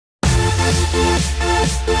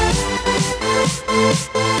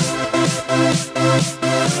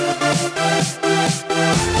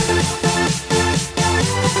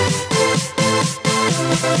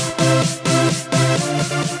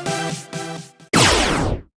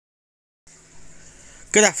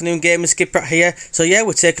Good afternoon gamers, Skipper here. So yeah,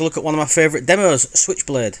 we'll take a look at one of my favourite demos,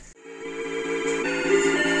 Switchblade.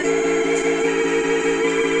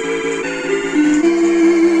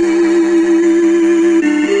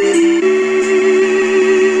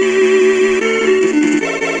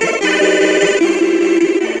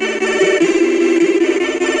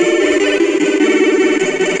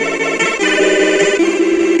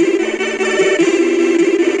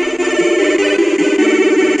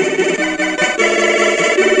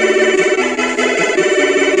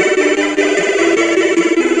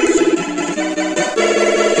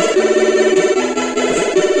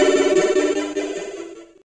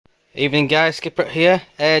 Evening guys, Skipper here.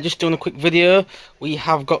 Just doing a quick video. We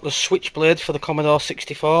have got the Switchblade for the Commodore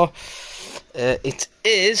 64. It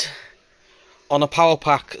is on a power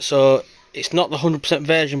pack, so it's not the 100%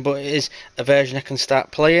 version, but it is a version I can start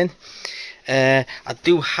playing. I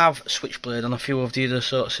do have Switchblade on a few of the other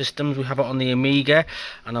sort of systems. We have it on the Amiga,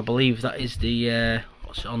 and I believe that is the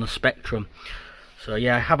on the Spectrum. So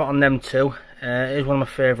yeah, I have it on them too. It is one of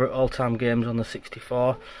my favourite all-time games on the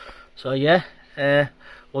 64. So yeah.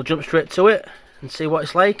 We'll jump straight to it and see what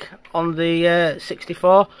it's like on the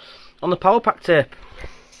 64 on the power pack tape.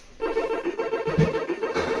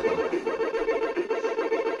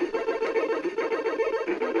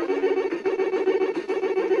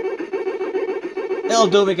 It'll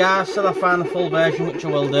do me guys till I find the full version, which I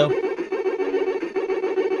will do.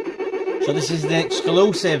 So this is the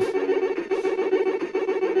exclusive.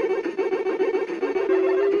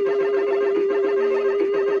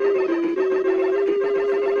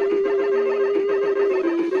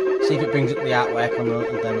 See if it brings up the artwork on the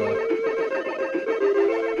little demo.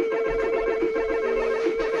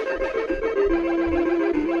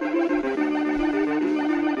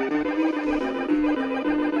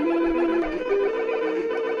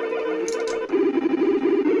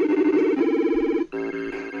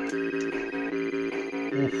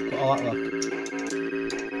 Oof, got all that luck.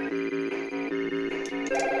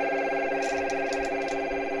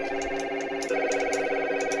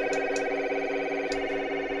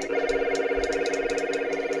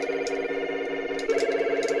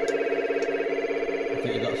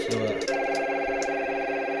 You got to slow it.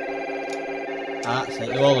 That's it,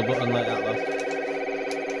 you hold the button like that, love.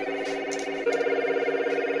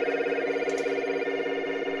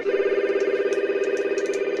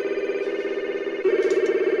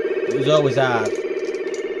 It was always hard.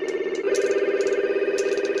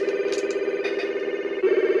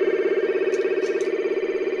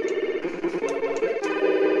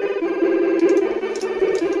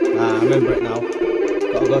 I remember it now.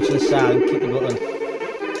 Gotta go to the side and kick the button.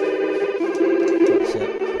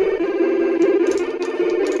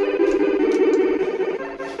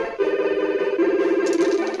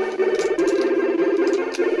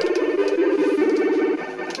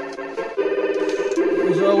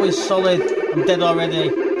 Always solid. I'm dead already.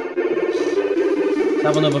 Let's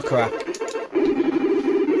have another crack.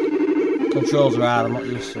 Controls are hard, I'm not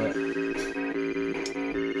used to it.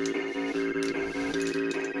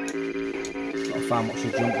 Gotta find what's the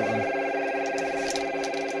jump button.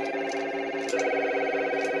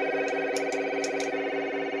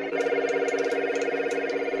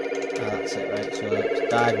 Ah, that's it, right, so it's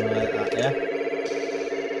diagonal like that, yeah?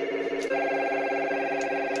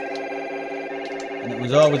 And it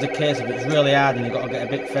was always a case if it's really hard and you've got to get a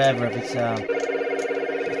bit further every time.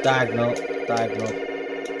 It's diagonal, diagonal,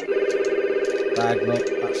 diagonal,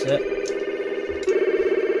 that's it.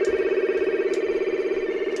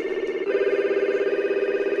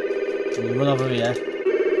 And you run over here.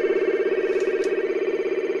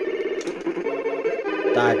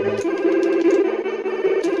 Diagonal.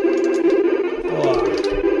 Oh.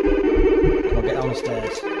 Come on, get down the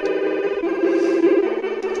stairs.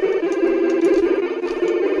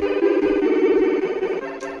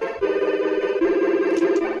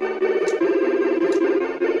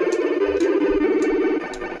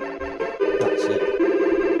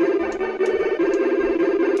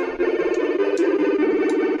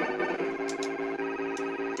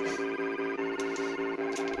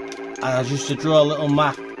 And I used to draw a little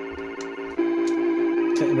map.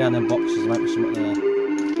 Clicking behind them boxes, there might be something there.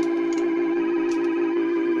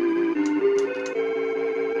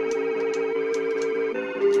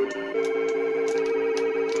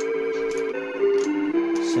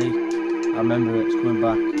 See, I remember it, it's coming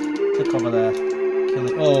back. Click over there, kill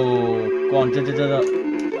it. Oh, go on, judge it up.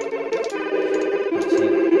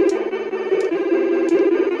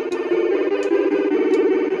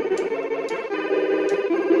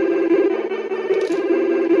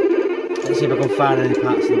 Let's see if I can find any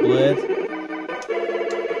parts of the blade.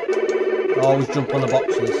 Always jump on the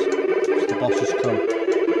boxes. The bosses come.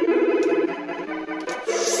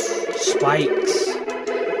 Spikes.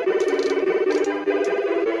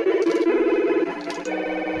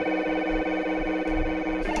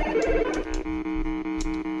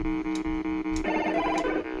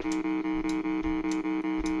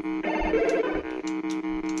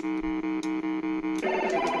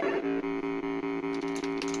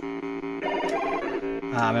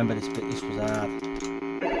 I remember this bit, this was hard.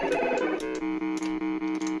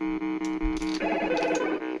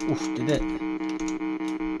 Oof, did it?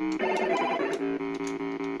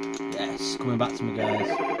 Yes, coming back to me, guys.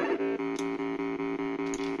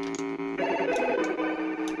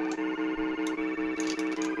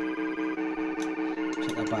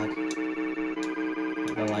 Check that bag.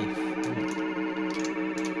 Look at the life.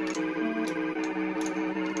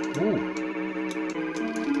 Ooh.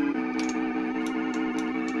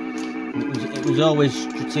 It was always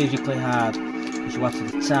strategically hard because you had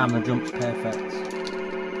to time the jumps perfect.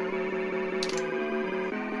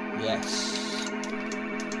 Yes.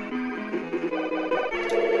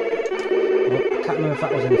 Well, I can't remember if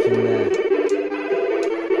that was anything there.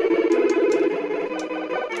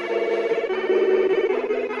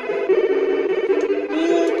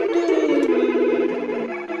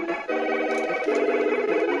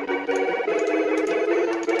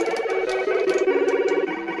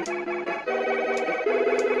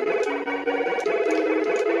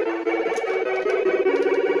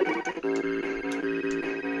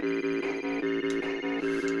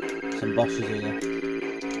 Some bosses here.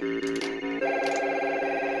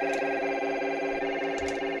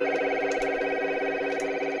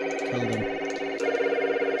 Killed him.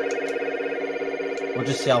 We'll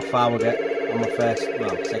just see how far we'll get on my first,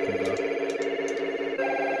 well, second go.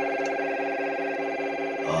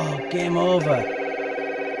 Oh, game over.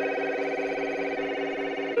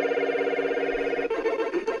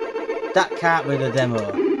 That can't be the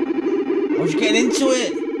demo. I was getting into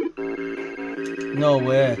it. No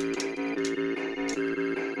way.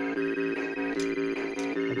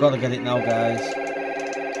 I've got to get it now, guys.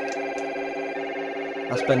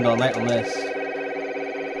 I spend all night on this.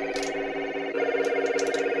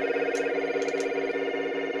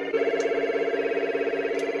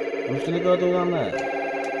 I'm just going to go do down there.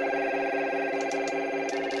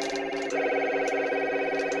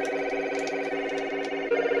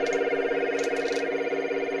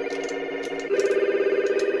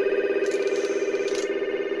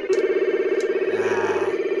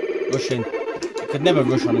 Rushing. I could never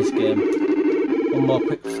rush on this game. One more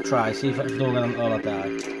quick try, see if I don't get all I die.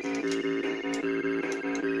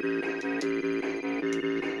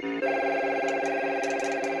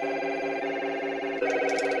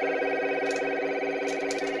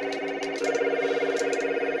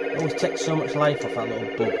 It always takes so much life off that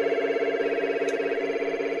little bug.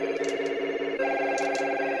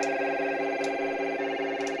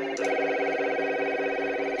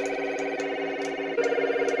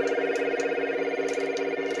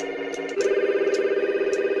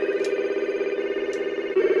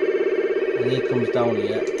 And he comes down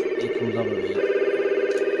here, he comes over here.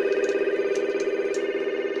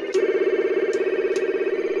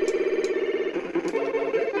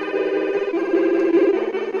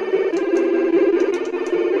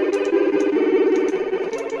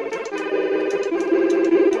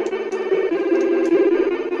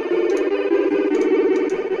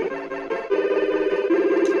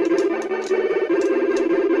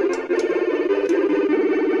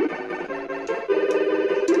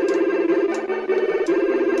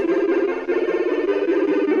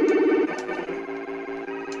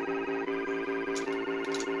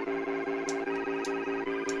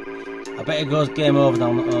 I bet it goes game over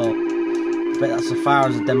down the hole. I bet that's as far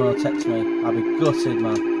as the demo takes me. I'll be gutted,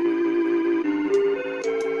 man.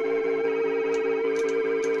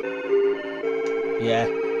 Yeah.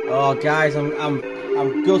 Oh, guys, I'm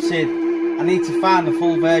gutted. I need to find the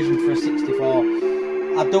full version for a 64.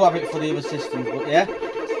 I do have it for the other systems, but yeah.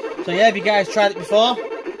 So yeah, if you guys tried it before,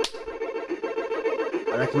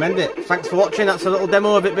 I recommend it. Thanks for watching. That's a little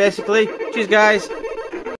demo of it, basically. Cheers, guys.